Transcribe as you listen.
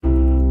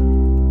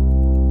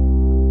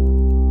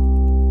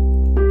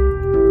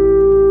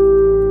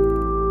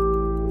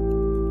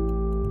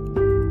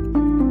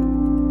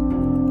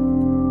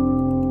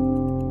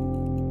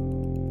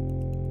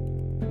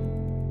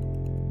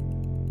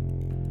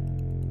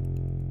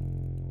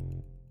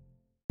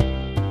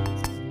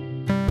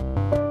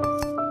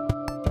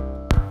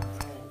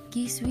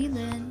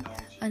Sweden.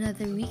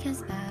 Another week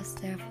has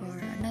passed,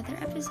 therefore another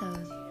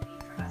episode.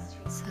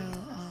 So,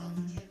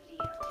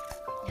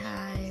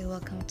 hi,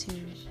 welcome to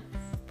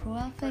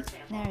Prolific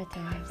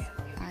Narratives.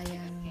 I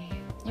am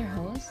your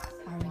host,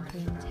 Arwin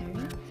Green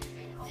Terry,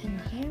 and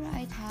here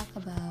I talk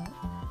about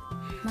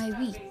my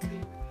week.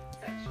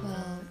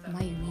 Well,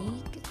 my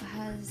week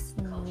has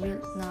not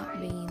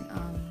been,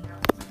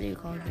 what do you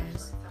call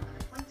this?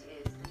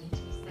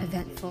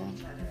 Eventful.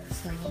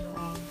 So,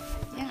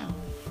 yeah.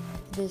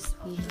 This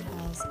week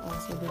has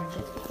also been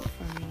difficult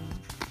for me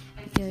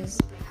because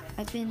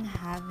I've been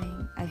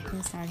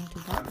starting to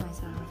doubt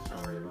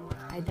myself, and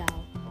I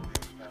doubt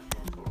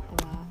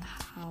about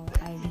how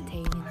I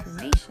retain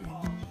information.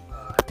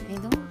 I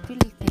don't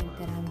really think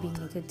that I'm being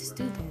a good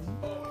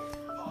student,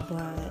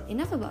 but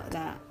enough about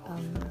that.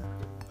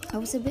 I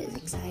was a bit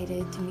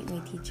excited to meet my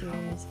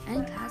teachers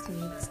and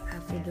classmates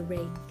after the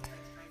break.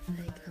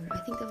 I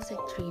think that was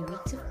 3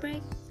 weeks of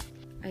break,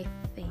 I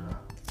think.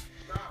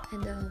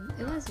 And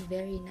it was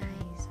very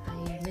nice.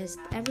 I missed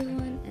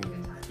everyone,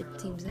 and it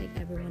seems like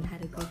everyone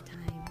had a good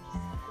time.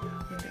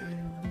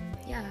 And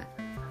yeah,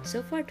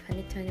 so far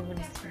 2021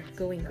 is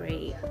going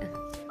great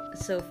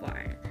so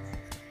far.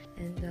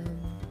 And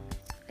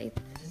I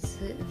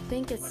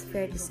think it's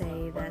fair to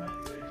say that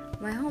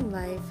my home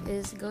life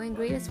is going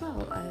great as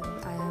well.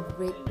 I have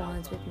great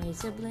bonds with my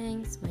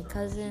siblings, my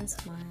cousins,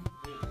 my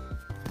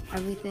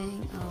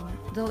everything.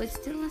 Though it's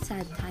still a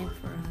sad time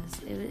for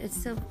us, it's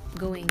still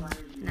going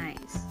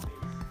nice.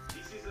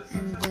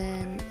 And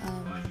then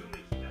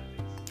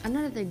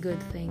another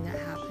good thing that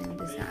happened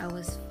is that I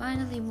was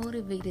finally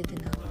motivated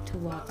enough to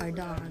walk our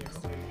dogs.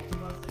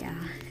 Yeah,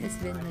 it's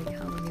been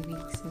how many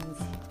weeks since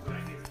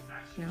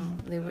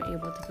they were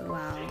able to go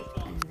out,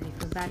 and I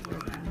feel bad for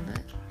them,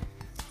 but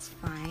it's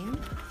fine.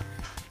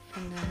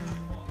 And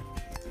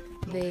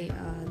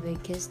they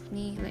kissed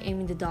me.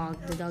 The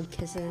dog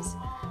kisses.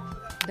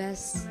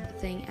 Best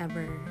thing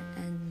ever.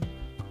 And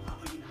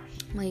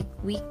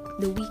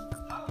the week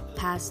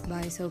passed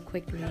by so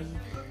quickly,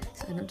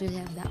 so I don't really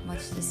have that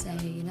much to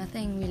say.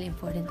 Nothing really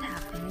important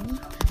happened.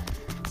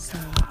 So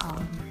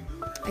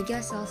I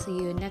guess I'll see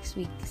you next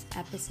week's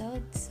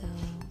episode. So,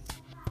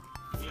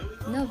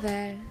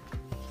 Nover.